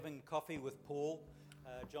coffee with Paul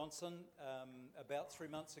Johnson about 3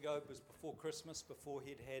 months ago. It was before Christmas, before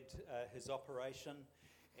he'd had his operation.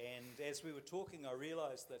 And as we were talking, I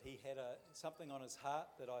realised that he had something on his heart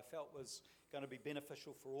that I felt was going to be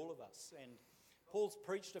beneficial for all of us. And Paul's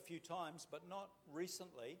preached a few times, but not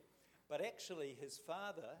recently. But actually, his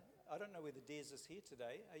father, I don't know whether Des is here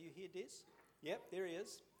today. Are you here, Des? Yep, there he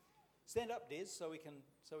is. Stand up, Des, so we can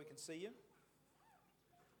see you.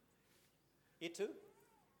 You too?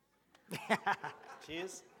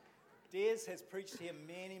 Cheers. Des has preached here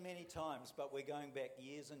many, many times, but we're going back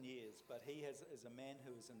years and years. But he is a man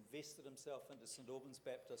who has invested himself into St Albans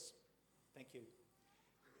Baptist. Thank you.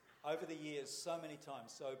 Over the years, so many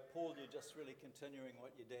times. So, Paul, you're just really continuing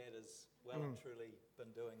what your dad has well and truly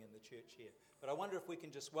been doing in the church here. But I wonder if we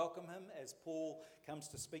can just welcome him as Paul comes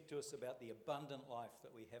to speak to us about the abundant life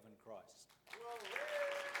that we have in Christ.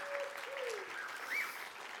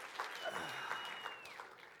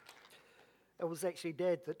 It was actually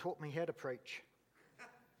Dad that taught me how to preach.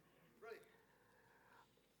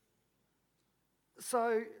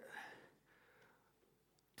 So,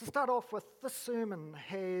 to start off with, this sermon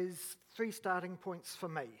has 3 starting points for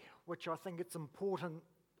me, which I think it's important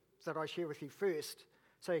that I share with you first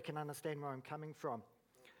so you can understand where I'm coming from.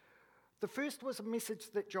 The first was a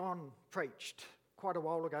message that John preached quite a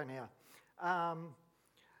while ago now,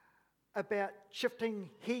 about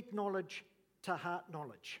shifting head knowledge to heart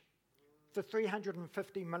knowledge. The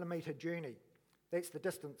 350 millimetre journey, that's the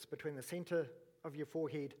distance between the centre of your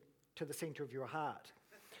forehead to the centre of your heart.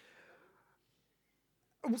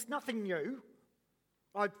 It was nothing new.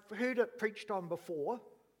 I'd heard it preached on before.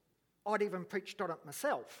 I'd even preached on it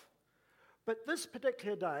myself. But this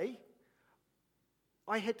particular day,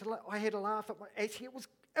 I had a laugh at actually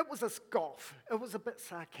it was a scoff. It was a bit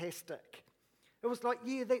sarcastic. It was like,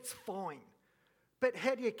 yeah, that's fine. But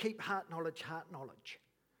how do you keep heart knowledge?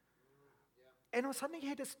 And I suddenly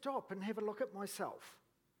had to stop and have a look at myself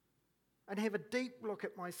and have a deep look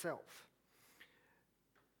at myself.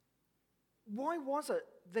 Why was it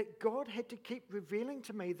that God had to keep revealing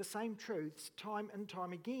to me the same truths time and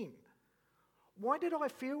time again? Why did I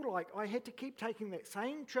feel like I had to keep taking that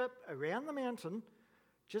same trip around the mountain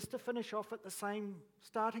just to finish off at the same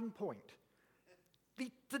starting point? There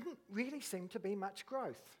didn't really seem to be much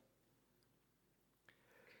growth.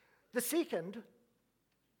 The second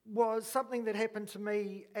was something that happened to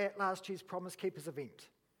me at last year's Promise Keepers event.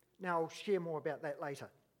 Now, I'll share more about that later.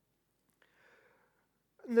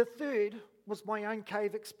 And the third was my own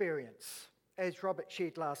cave experience, as Robert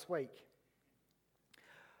shared last week.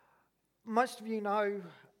 Most of you know,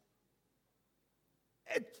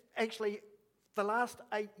 the last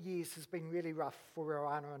 8 years has been really rough for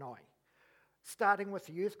Rowana and I. Starting with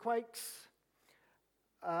the earthquakes,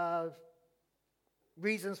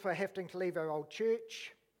 reasons for having to leave our old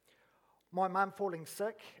church, my mum falling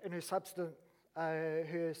sick and her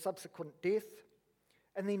subsequent death,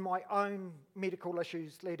 and then my own medical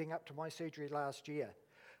issues leading up to my surgery last year.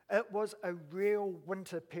 It was a real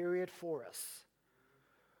winter period for us.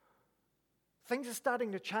 Things are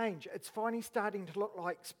starting to change. It's finally starting to look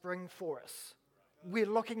like spring for us. We're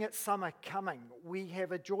looking at summer coming. We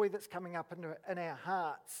have a joy that's coming up in our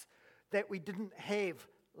hearts that we didn't have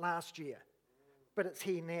last year, but it's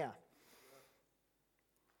here now.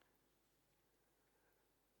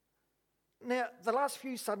 Now, the last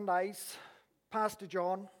few Sundays, Pastor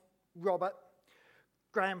John, Robert,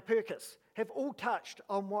 Graham Perkis have all touched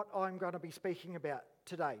on what I'm going to be speaking about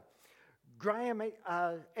today. Graham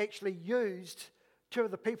actually used 2 of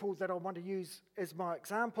the people that I want to use as my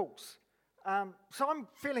examples. So I'm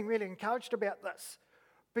feeling really encouraged about this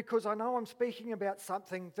because I know I'm speaking about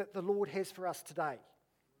something that the Lord has for us today,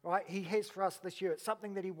 right? He has for us this year. It's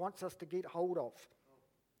something that he wants us to get hold of.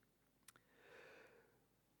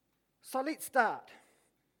 So let's start.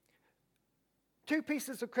 2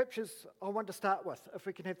 pieces of scriptures I want to start with. If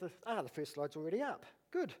we can have the first slide's already up.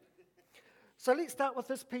 Good. So let's start with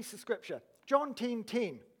this piece of scripture. John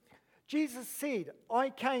 10:10. Jesus said, I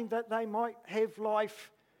came that they might have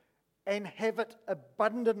life and have it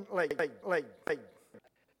abundantly.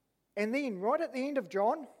 And then right at the end of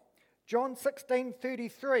John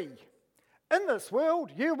 16:33. In this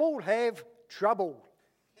world you will have trouble.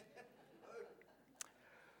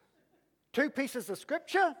 2 pieces of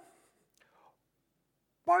scripture,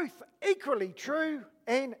 both equally true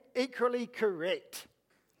and equally correct.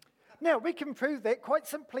 Now, we can prove that quite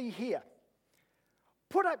simply here.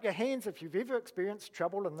 Put up your hands if you've ever experienced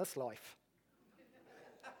trouble in this life.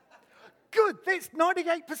 Good, that's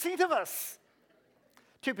 98% of us.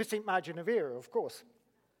 2% margin of error, of course.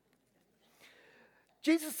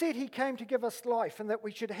 Jesus said he came to give us life and that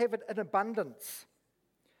we should have it in abundance.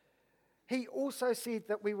 he also said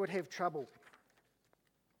that we would have trouble.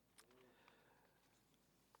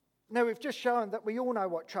 Now, we've just shown that we all know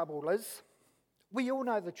what trouble is. We all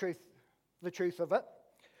know the truth of it.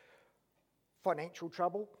 Financial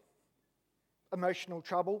trouble, emotional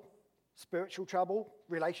trouble, spiritual trouble,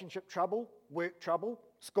 relationship trouble, work trouble,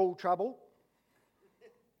 school trouble.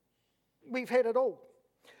 We've had it all.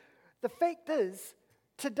 The fact is,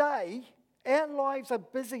 today, our lives are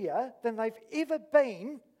busier than they've ever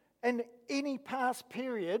been in any past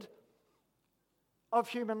period of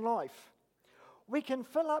human life. We can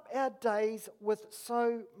fill up our days with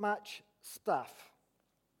so much stuff.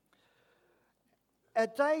 Our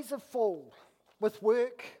days are full with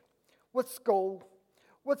work, with school,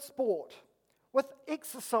 with sport, with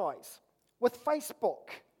exercise, with Facebook,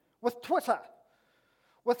 with Twitter,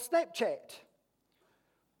 with Snapchat,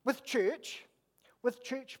 with church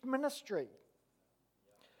ministry.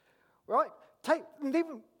 Right? And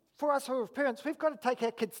even for us who are parents, we've got to take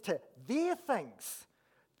our kids to their things.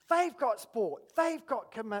 They've got sport, they've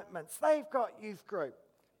got commitments, they've got youth group,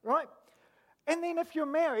 right? And then if you're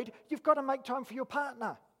married, you've got to make time for your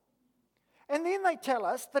partner. And then they tell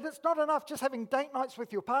us that it's not enough just having date nights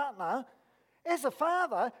with your partner. As a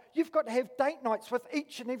father, you've got to have date nights with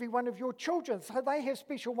each and every one of your children so they have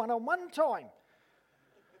special one-on-one time.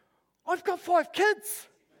 I've got 5 kids.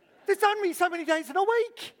 There's only so many days in a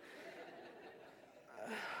week.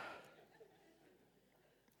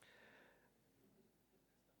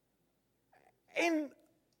 And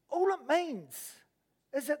all it means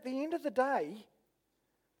is at the end of the day,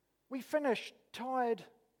 we finish tired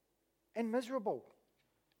and miserable.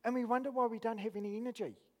 And we wonder why we don't have any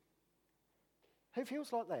energy. Who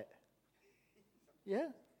feels like that? Yeah?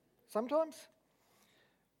 Sometimes?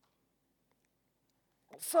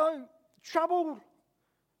 So, trouble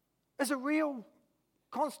is a real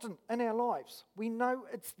constant in our lives. We know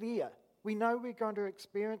it's there. We know we're going to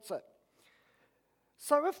experience it.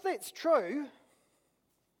 So if that's true,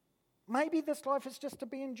 maybe this life is just to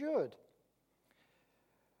be endured.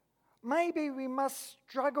 Maybe we must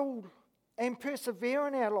struggle and persevere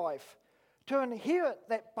in our life to inherit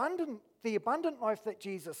the abundant life that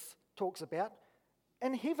Jesus talks about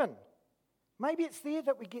in heaven. Maybe it's there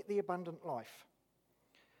that we get the abundant life.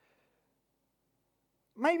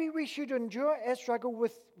 Maybe we should endure our struggle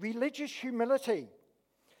with religious humility.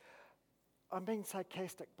 I'm being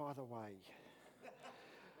sarcastic, by the way.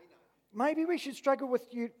 Maybe we should struggle with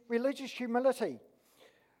religious humility,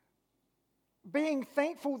 being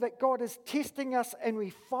thankful that God is testing us and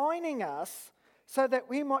refining us so that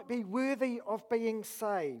we might be worthy of being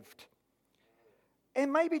saved.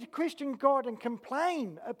 And maybe to question God and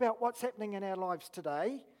complain about what's happening in our lives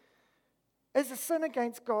today is a sin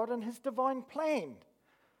against God and his divine plan.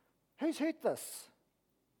 Who's heard this?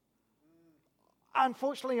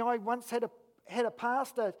 Unfortunately, I once had a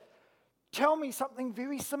pastor tell me something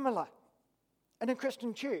very similar in a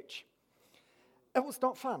Christian church. It was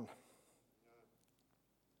not fun.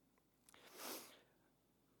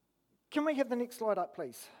 Can we have the next slide up,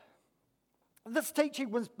 please? This teaching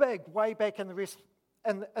was big way back in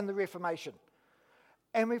the Reformation.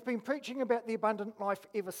 And we've been preaching about the abundant life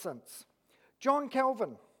ever since. John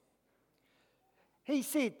Calvin, he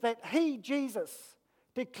said that he, Jesus,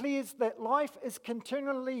 declares that life is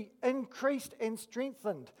continually increased and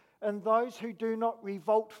strengthened in those who do not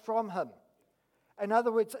revolt from him. In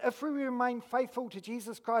other words, if we remain faithful to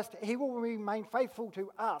Jesus Christ, he will remain faithful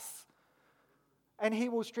to us, and he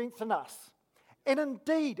will strengthen us. And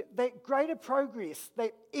indeed, that greater progress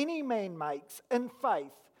that any man makes in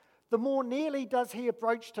faith, the more nearly does he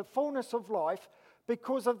approach to fullness of life,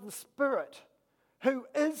 because of the Spirit, who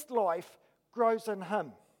is life, grows in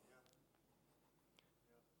him.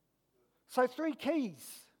 So 3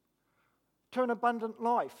 keys to an abundant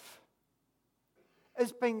life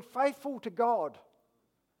is being faithful to God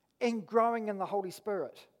and growing in the Holy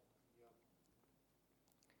Spirit.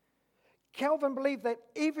 Calvin believed that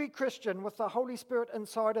every Christian with the Holy Spirit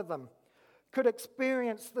inside of them could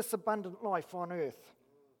experience this abundant life on earth.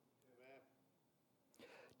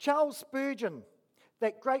 Charles Spurgeon,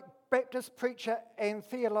 that great Baptist preacher and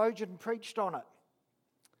theologian, preached on it.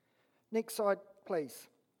 Next slide, please.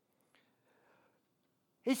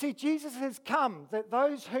 He said, Jesus has come that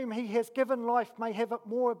those whom he has given life may have it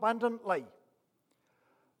more abundantly.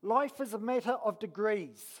 Life is a matter of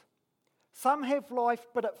degrees. Some have life,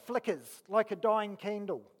 but it flickers like a dying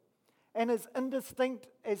candle and is indistinct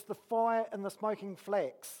as the fire in the smoking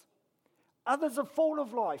flax. Others are full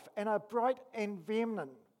of life and are bright and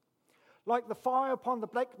vehement, like the fire upon the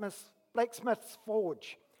blacksmith's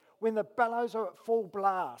forge when the bellows are at full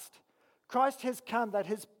blast. Christ has come that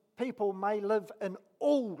his people may live in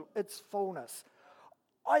all its fullness.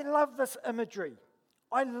 I love this imagery.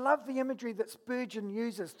 I love the imagery that Spurgeon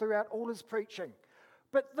uses throughout all his preaching.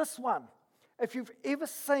 But this one, if you've ever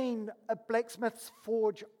seen a blacksmith's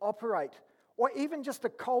forge operate, or even just a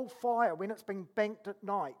coal fire when it's been banked at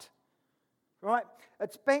night, right?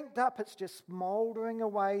 It's banked up, it's just smouldering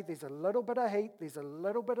away, there's a little bit of heat, there's a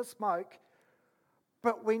little bit of smoke,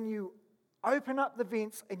 but when you open up the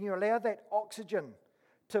vents and you allow that oxygen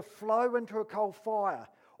to flow into a coal fire,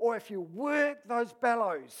 or if you work those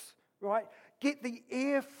bellows, right, get the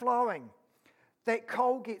air flowing, that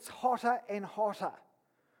coal gets hotter and hotter,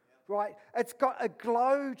 right? It's got a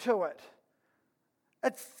glow to it.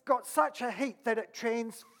 It's got such a heat that it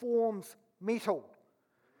transforms metal.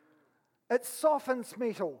 It softens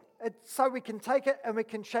metal, so we can take it and we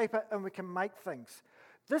can shape it and we can make things.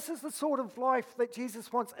 This is the sort of life that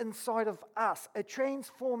Jesus wants inside of us, a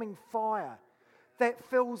transforming fire that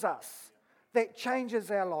fills us, that changes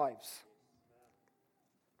our lives.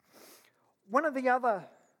 One of the other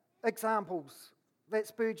examples that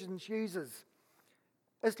Spurgeon uses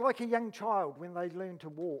is like a young child when they learn to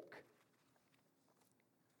walk.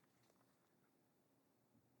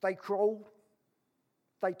 They crawl,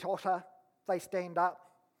 they totter, they stand up.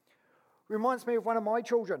 Reminds me of one of my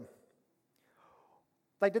children.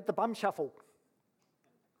 They did the bum shuffle.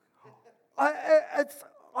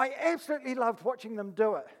 I absolutely loved watching them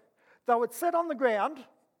do it. They would sit on the ground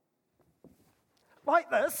like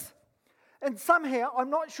this, and somehow, I'm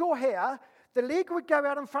not sure how, the leg would go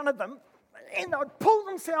out in front of them and they would pull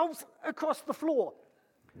themselves across the floor.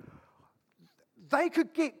 They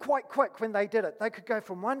could get quite quick when they did it. They could go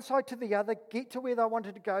from one side to the other, get to where they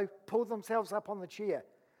wanted to go, pull themselves up on the chair.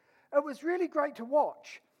 It was really great to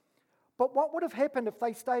watch. But what would have happened if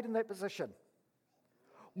they stayed in that position?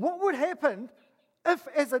 What would happen if,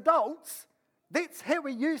 as adults, that's how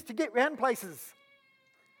we used to get round places?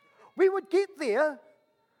 We would get there,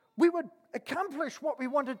 we would accomplish what we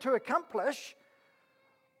wanted to accomplish,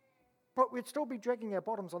 but we'd still be dragging our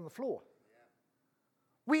bottoms on the floor.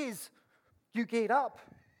 Whereas you get up,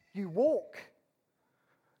 you walk.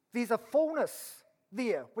 There's a fullness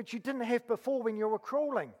there, which you didn't have before when you were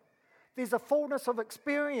crawling. There's a fullness of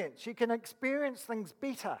experience. You can experience things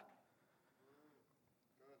better.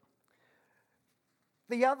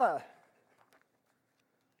 The other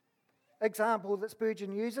example that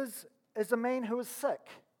Spurgeon uses is a man who is sick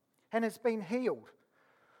and has been healed.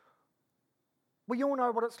 We all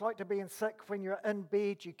know what it's like to be sick when you're in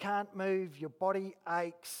bed, you can't move, your body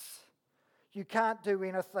aches, you can't do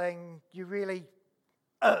anything, you really,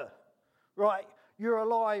 right? You're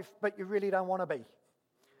alive, but you really don't want to be.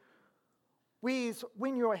 Whereas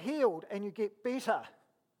when you're healed and you get better,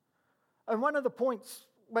 and one of the points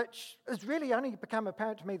which has really only become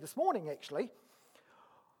apparent to me this morning actually,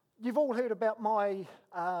 you've all heard about my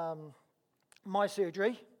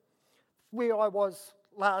surgery, where I was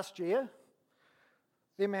last year,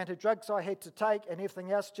 the amount of drugs I had to take and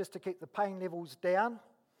everything else just to keep the pain levels down.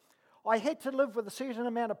 I had to live with a certain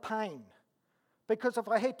amount of pain, because if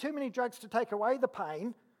I had too many drugs to take away the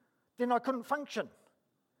pain, then I couldn't function.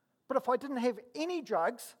 But if I didn't have any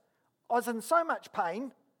drugs, I was in so much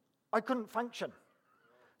pain, I couldn't function.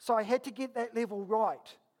 So I had to get that level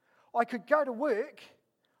right. I could go to work,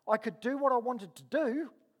 I could do what I wanted to do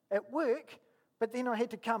at work, but then I had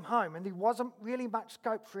to come home and there wasn't really much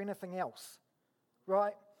scope for anything else,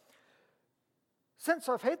 right? Since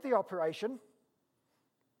I've had the operation,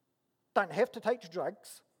 don't have to take the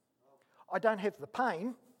drugs, I don't have the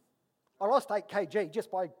pain. I lost 8 kg just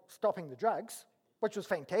by stopping the drugs, which was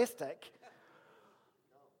fantastic.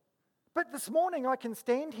 But this morning I can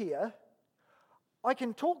stand here, I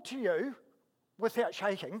can talk to you without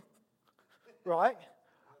shaking, right?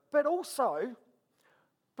 But also,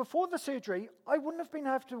 before the surgery, I wouldn't have been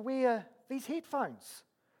able to wear these headphones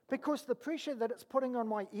because the pressure that it's putting on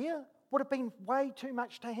my ear would have been way too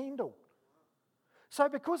much to handle. So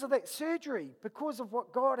because of that surgery, because of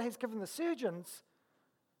what God has given the surgeons,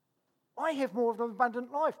 I have more of an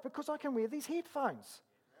abundant life because I can wear these headphones.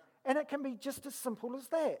 And it can be just as simple as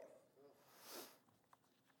that.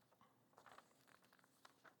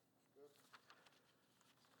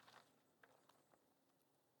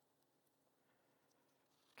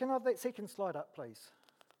 Can I have that second slide up, please?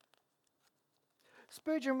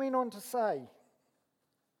 Spurgeon went on to say,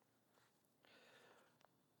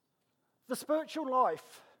 the spiritual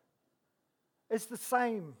life is the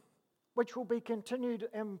same, which will be continued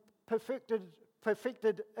and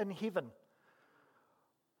perfected in heaven.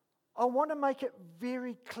 I want to make it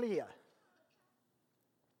very clear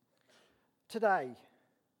today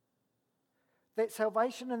that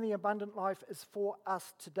salvation and the abundant life is for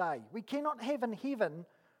us today. We cannot have in heaven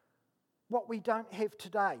what we don't have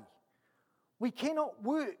today. We cannot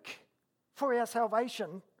work for our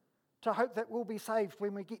salvation to hope that we'll be saved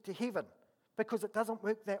when we get to heaven, because it doesn't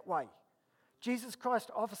work that way. Jesus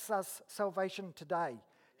Christ offers us salvation today.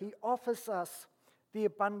 He offers us the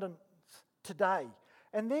abundance today.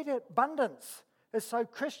 And that abundance is so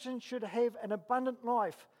Christians should have an abundant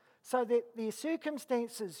life, so that their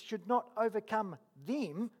circumstances should not overcome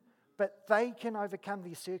them, but they can overcome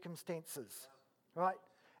their circumstances. Right?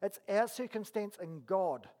 It's our circumstance in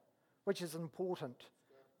God which is important.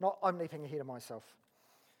 Not I'm leaping ahead of myself.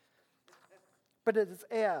 But it is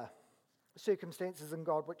our circumstances in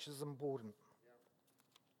God which is important.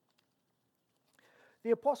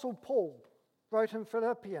 The Apostle Paul wrote in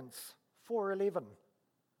Philippians 4:11,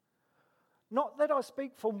 "Not that I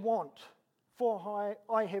speak from want, for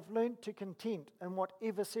I have learnt to content in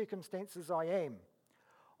whatever circumstances I am.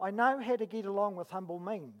 I know how to get along with humble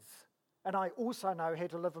means, and I also know how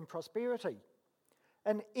to live in prosperity.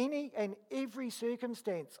 In any and every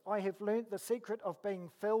circumstance, I have learnt the secret of being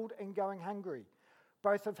filled and going hungry,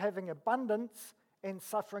 both of having abundance and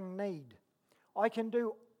suffering need. I can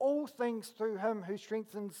do all things through him who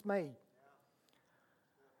strengthens me."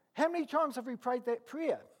 How many times have we prayed that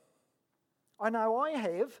prayer? I know I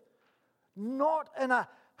have. Not in a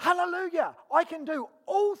hallelujah, I can do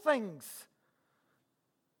all things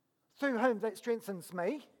through whom that strengthens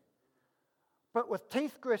me, but with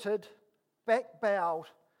teeth gritted, back bowed,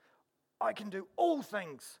 I can do all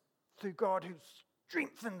things through God who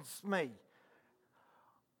strengthens me.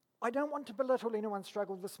 I don't want to belittle anyone's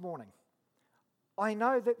struggle this morning. I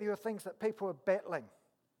know that there are things that people are battling.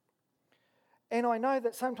 And I know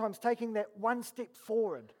that sometimes taking that one step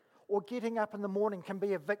forward or getting up in the morning can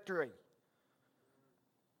be a victory.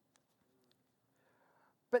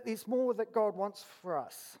 But there's more that God wants for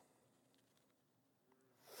us.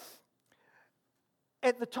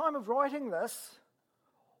 At the time of writing this,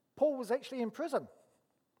 Paul was actually in prison.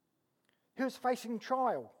 He was facing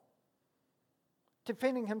trial,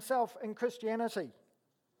 defending himself in Christianity,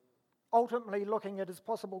 ultimately looking at his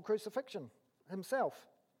possible crucifixion himself.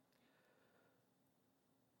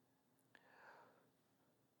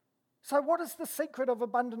 So what is the secret of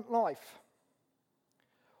abundant life?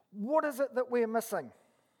 What is it that we're missing?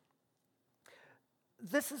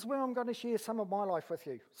 This is where I'm going to share some of my life with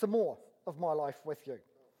you, some more of my life with you.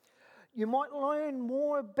 You might learn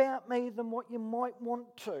more about me than what you might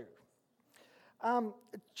want to.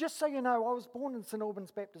 Just so you know, I was born in St Albans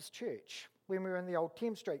Baptist Church when we were in the old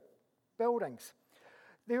Thames Street buildings.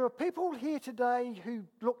 There are people here today who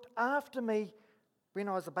looked after me when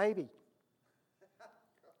I was a baby.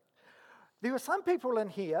 There are some people in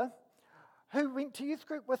here who went to youth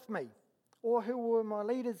group with me, or who were my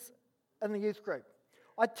leaders in the youth group.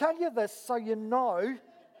 I tell you this so you know,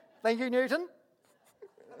 thank you, Newton.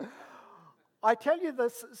 I tell you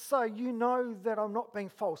this so you know that I'm not being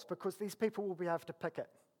false, because these people will be able to pick it.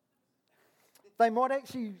 They might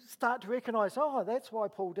actually start to recognise, oh, that's why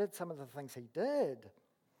Paul did some of the things he did.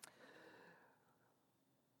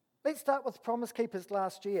 Let's start with Promise Keepers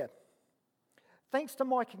last year. Thanks to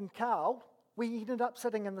Mike and Carl, we ended up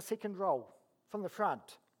sitting in the second row from the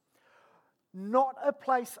front. Not a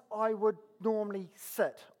place I would normally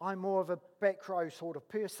sit. I'm more of a back row sort of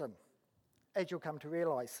person, as you'll come to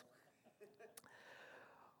realise.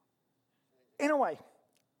 Anyway,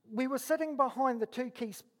 we were sitting behind the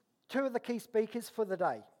two of the key speakers for the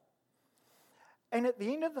day. And at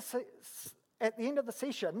the end of the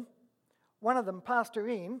session, one of them, Pastor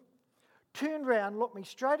Ian, turned round, looked me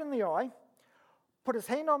straight in the eye, put his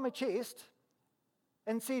hand on my chest,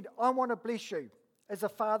 and said, "I want to bless you as a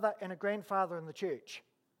father and a grandfather in the church."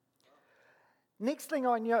 Next thing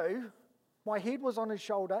I knew, my head was on his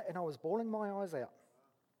shoulder and I was bawling my eyes out.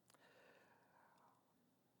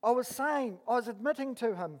 I was admitting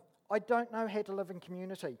to him, I don't know how to live in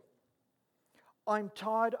community. I'm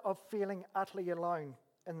tired of feeling utterly alone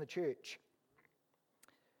in the church.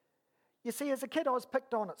 You see, as a kid, I was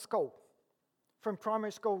picked on at school, from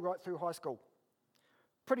primary school right through high school,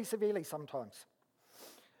 pretty severely sometimes.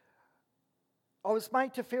 I was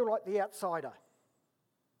made to feel like the outsider.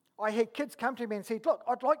 I had kids come to me and said, "Look,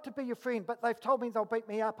 I'd like to be your friend, but they've told me they'll beat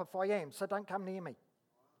me up if I am, so don't come near me."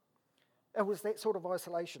 It was that sort of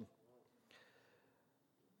isolation.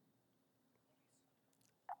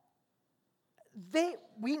 That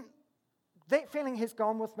feeling has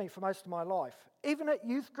gone with me for most of my life. Even at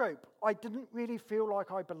youth group, I didn't really feel like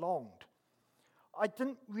I belonged. I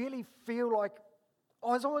didn't really feel like I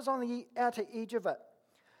was always on the outer edge of it,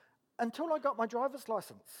 until I got my driver's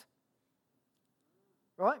license.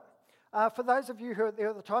 Right? For those of you who were there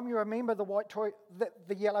at the time, you remember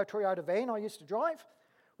the yellow Toyota van I used to drive.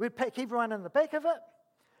 We'd pack everyone in the back of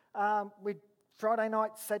it. We'd Friday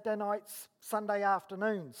nights, Saturday nights, Sunday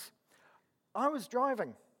afternoons. I was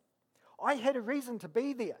driving. I had a reason to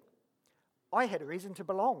be there. I had a reason to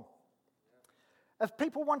belong. If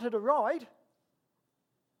people wanted a ride,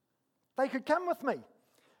 they could come with me.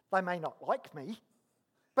 They may not like me,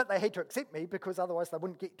 but they had to accept me because otherwise they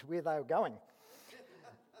wouldn't get to where they were going.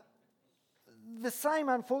 The same,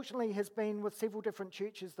 unfortunately, has been with several different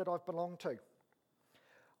churches that I've belonged to.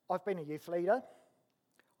 I've been a youth leader.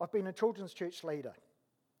 I've been a children's church leader.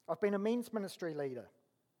 I've been a men's ministry leader.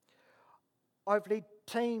 I've led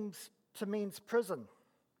teams to men's prison.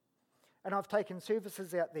 And I've taken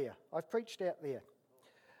services out there. I've preached out there.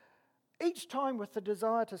 Each time with the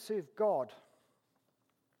desire to serve God.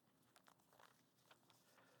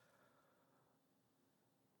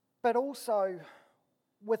 But also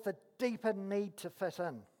with a deeper need to fit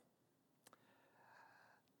in.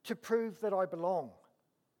 To prove that I belong.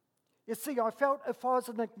 You see, I felt if I was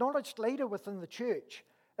an acknowledged leader within the church,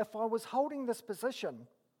 if I was holding this position,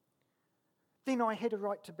 then I had a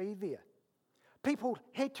right to be there. People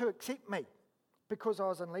had to accept me because I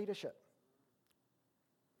was in leadership.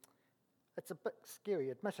 It's a bit scary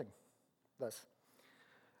admitting this.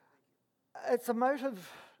 It's a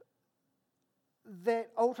motive that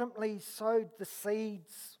ultimately sowed the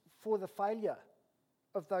seeds for the failure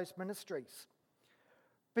of those ministries.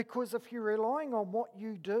 Because if you're relying on what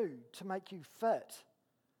you do to make you fit,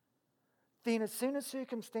 then as soon as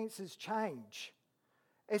circumstances change,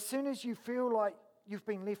 as soon as you feel like you've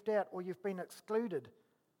been left out or you've been excluded,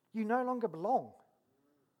 you no longer belong.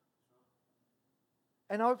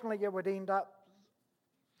 And ultimately it would end up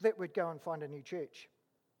that we'd go and find a new church.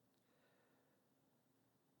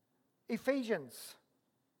 Ephesians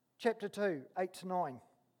chapter 2, 8-9.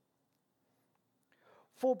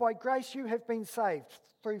 For by grace you have been saved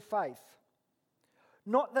through faith,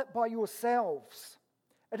 not that by yourselves.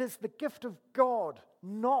 It is the gift of God,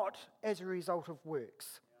 not as a result of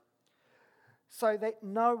works, so that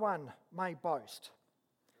no one may boast.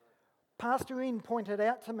 Pastor Ian pointed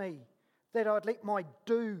out to me that I'd let my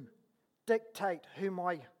do dictate who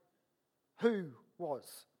my who was.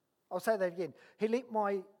 I'll say that again. He let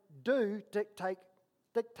my do dictate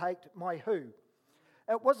my who.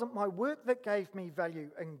 It wasn't my work that gave me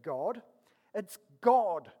value in God. It's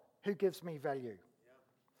God who gives me value.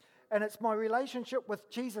 And it's my relationship with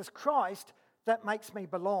Jesus Christ that makes me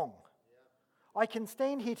belong. I can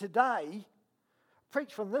stand here today,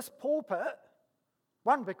 preach from this pulpit,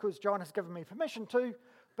 one, because John has given me permission to,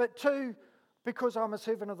 but two, because I'm a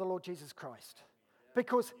servant of the Lord Jesus Christ.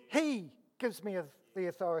 Because He gives me the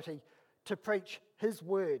authority to preach His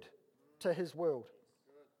word to His world.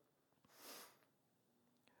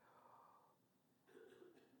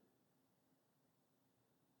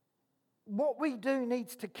 What we do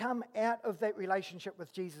needs to come out of that relationship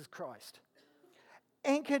with Jesus Christ,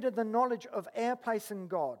 anchored in the knowledge of our place in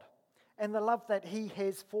God and the love that He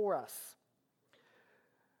has for us.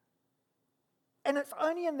 And it's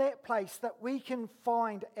only in that place that we can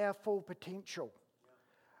find our full potential.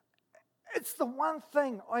 It's the one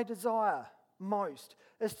thing I desire most,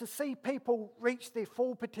 is to see people reach their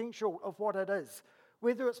full potential of what it is.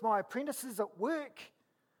 Whether it's my apprentices at work,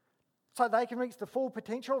 so they can reach the full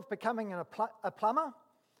potential of becoming a plumber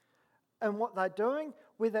and what they're doing,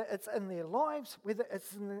 whether it's in their lives, whether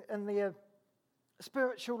it's in their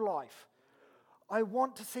spiritual life. I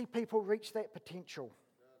want to see people reach that potential.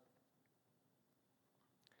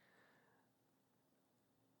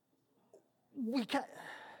 We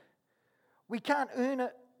can't earn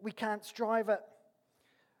it, we can't strive it.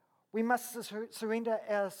 We must surrender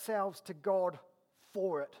ourselves to God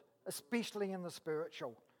for it, especially in the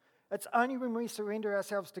spiritual. It's only when we surrender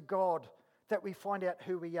ourselves to God that we find out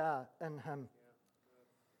who we are in Him.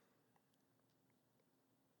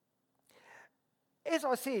 As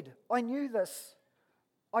I said, I knew this.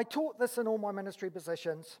 I taught this in all my ministry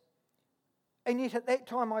positions. And yet at that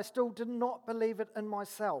time I still did not believe it in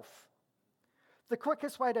myself. The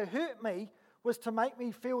quickest way to hurt me was to make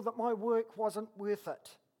me feel that my work wasn't worth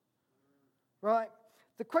it. Right?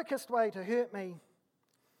 The quickest way to hurt me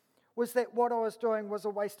was that what I was doing was a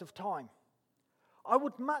waste of time. I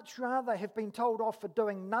would much rather have been told off for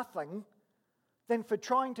doing nothing than for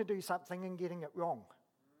trying to do something and getting it wrong.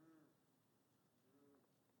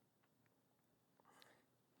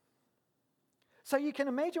 So you can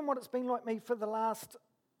imagine what it's been like me for the last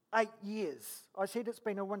 8 years. I said it's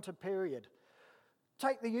been a winter period.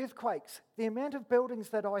 Take the earthquakes, the amount of buildings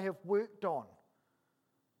that I have worked on,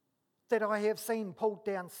 that I have seen pulled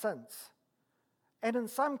down since. And in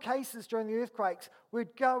some cases during the earthquakes,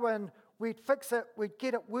 we'd go in, we'd fix it, we'd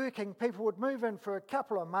get it working, people would move in for a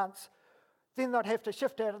couple of months, then they'd have to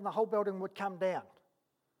shift out and the whole building would come down.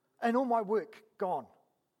 And all my work gone.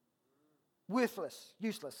 Worthless,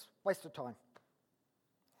 useless, waste of time.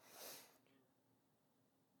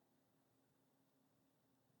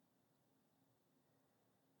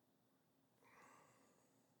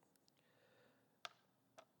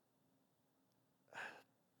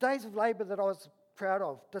 Days of labour that I was proud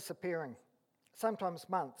of disappearing, sometimes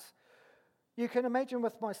months. You can imagine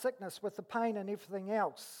with my sickness, with the pain and everything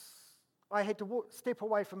else, I had to step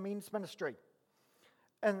away from men's ministry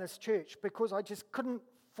in this church because I just couldn't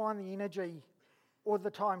find the energy or the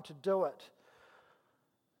time to do it.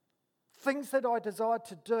 Things that I desired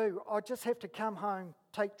to do, I just have to come home,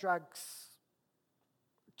 take drugs,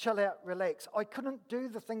 chill out, relax. I couldn't do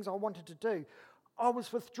the things I wanted to do. I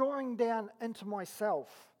was withdrawing down into myself,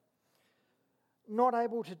 not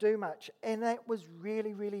able to do much, and that was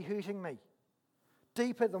really, really hurting me,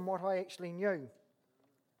 deeper than what I actually knew.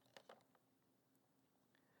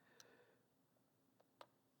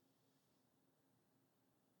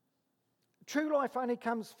 True life only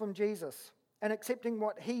comes from Jesus and accepting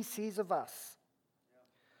what he says of us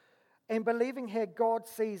and believing how God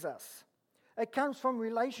sees us. It comes from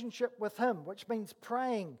relationship with him, which means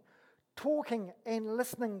praying, talking and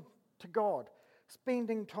listening to God,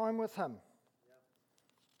 spending time with him.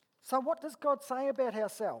 So what does God say about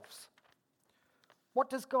ourselves? What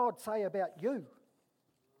does God say about you?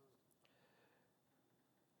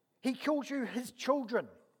 He calls you his children.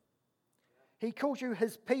 He calls you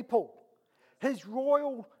his people, his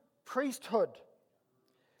royal priesthood.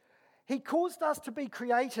 He caused us to be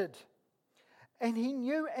created, and he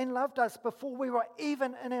knew and loved us before we were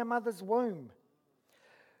even in our mother's womb.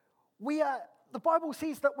 The Bible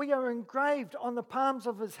says that we are engraved on the palms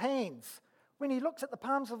of his hands. When he looks at the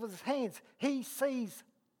palms of his hands, he sees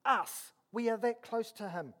us. We are that close to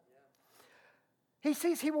him. He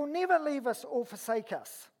says he will never leave us or forsake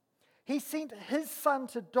us. He sent his son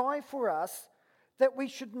to die for us that we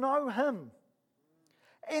should know him.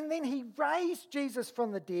 And then he raised Jesus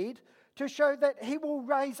from the dead to show that he will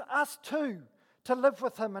raise us too to live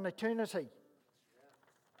with him in eternity.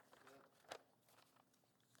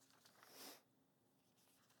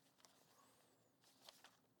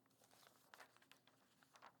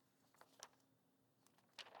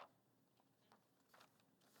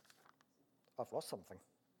 I've lost something.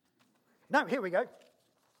 No, here we go.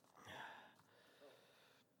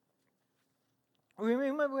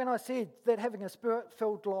 Remember when I said that having a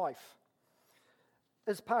spirit-filled life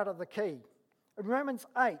is part of the key? In Romans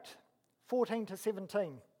 8, 14 to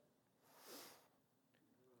 17,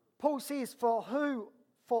 Paul says, For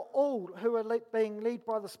all who are being led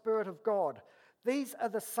by the Spirit of God, these are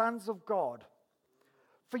the sons of God.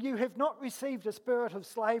 For you have not received a spirit of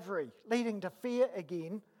slavery, leading to fear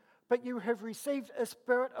again, but you have received a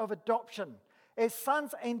spirit of adoption as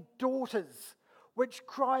sons and daughters, which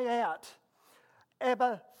cry out,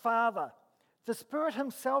 Abba, Father. The Spirit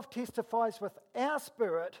himself testifies with our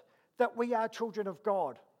spirit that we are children of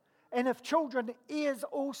God. And if children, heirs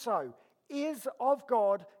also, heirs of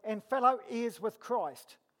God and fellow heirs with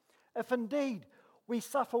Christ. If indeed we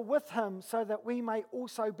suffer with him so that we may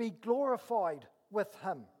also be glorified with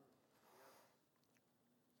him.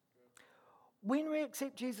 When we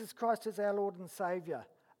accept Jesus Christ as our Lord and Saviour,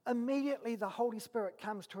 immediately the Holy Spirit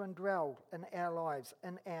comes to indwell in our lives,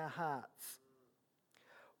 in our hearts.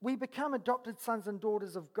 We become adopted sons and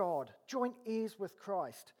daughters of God, joint heirs with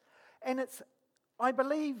Christ. And I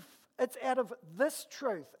believe it's out of this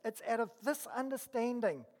truth, it's out of this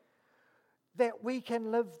understanding that we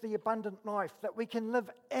can live the abundant life, that we can live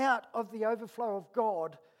out of the overflow of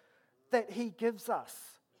God that he gives us.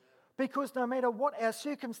 Because no matter what our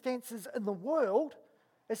circumstances in the world,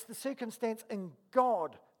 it's the circumstance in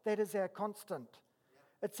God that is our constant.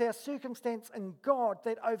 It's our circumstance in God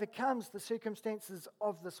that overcomes the circumstances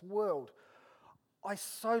of this world. I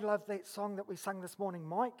so love that song that we sang this morning,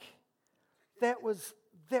 Mike. That was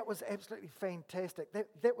absolutely fantastic.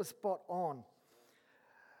 That was spot on.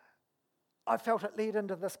 I felt it led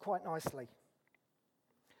into this quite nicely.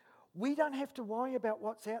 We don't have to worry about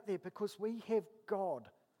what's out there because we have God,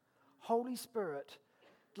 Holy Spirit,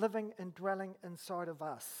 living and dwelling inside of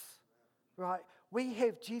us. Right? We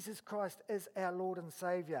have Jesus Christ as our Lord and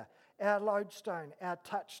Saviour, our lodestone, our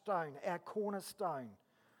touchstone, our cornerstone.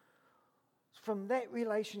 From that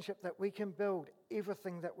relationship that we can build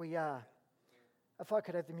everything that we are. If I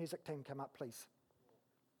could have the music team come up, please.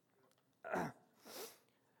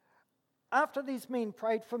 After these men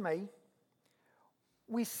prayed for me,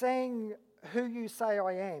 we sang Who You Say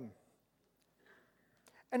I Am.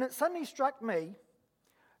 And it suddenly struck me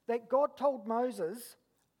that God told Moses,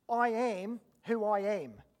 I am who I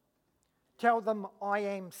am. Tell them I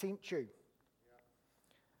am sent you.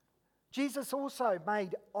 Jesus also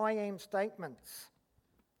made I am statements.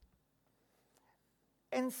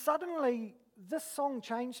 And suddenly this song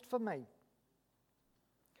changed for me.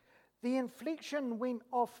 The inflection went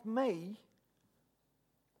off me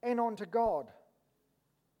and onto God.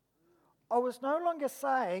 I was no longer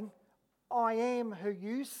saying, I am who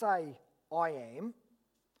you say I am,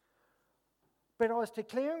 but I was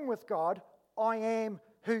declaring with God, I am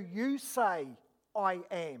who you say I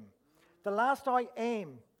am. The last I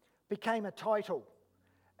am became a title.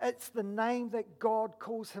 It's the name that God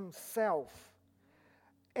calls himself.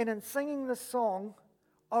 And in singing this song,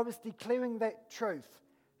 I was declaring that truth,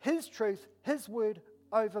 his word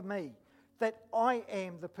over me, that I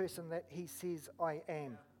am the person that he says I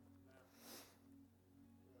am.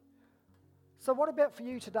 So what about for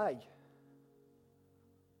you today?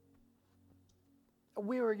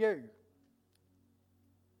 Where are you?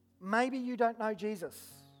 Maybe you don't know Jesus.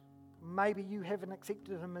 Maybe you haven't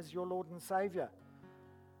accepted him as your Lord and Saviour.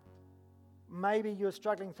 Maybe you're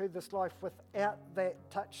struggling through this life without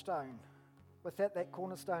that touchstone, without that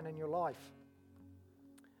cornerstone in your life.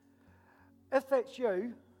 If that's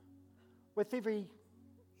you, with every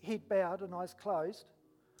head bowed and eyes closed,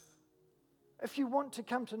 if you want to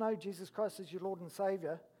come to know Jesus Christ as your Lord and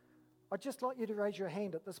Saviour, I'd just like you to raise your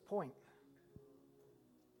hand at this point.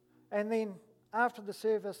 And then after the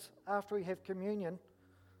service, after we have communion,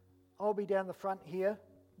 I'll be down the front here.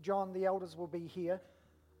 John, the elders, will be here.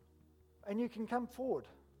 And you can come forward.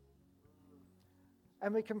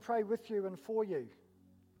 And we can pray with you and for you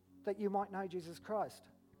that you might know Jesus Christ.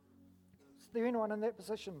 Is there anyone in that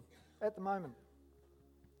position at the moment?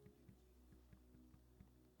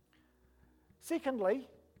 Secondly,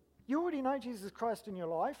 you already know Jesus Christ in your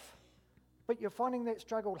life, but you're finding that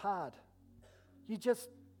struggle hard.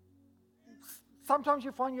 Sometimes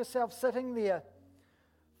you find yourself sitting there,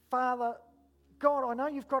 Father, God, I know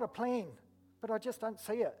you've got a plan, but I just don't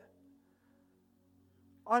see it.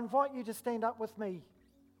 I invite you to stand up with me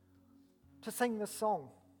to sing this song,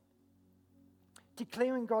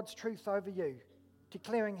 declaring God's truth over you,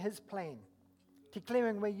 declaring his plan,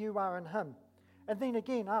 declaring where you are in him. And then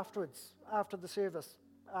again afterwards, after the service,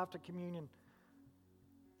 after communion,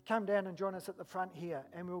 come down and join us at the front here,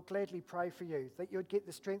 and we'll gladly pray for you that you'd get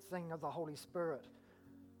the strengthening of the Holy Spirit.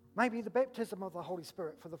 Maybe the baptism of the Holy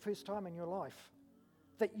Spirit for the first time in your life,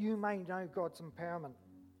 that you may know God's empowerment.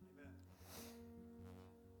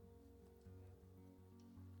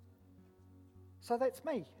 So that's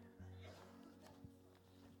me.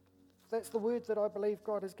 That's the word that I believe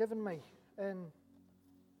God has given me. And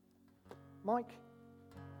Mike,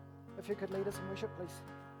 if you could lead us in worship, please.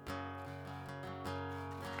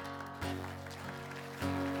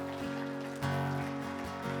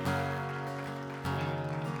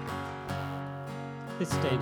 Let's stand.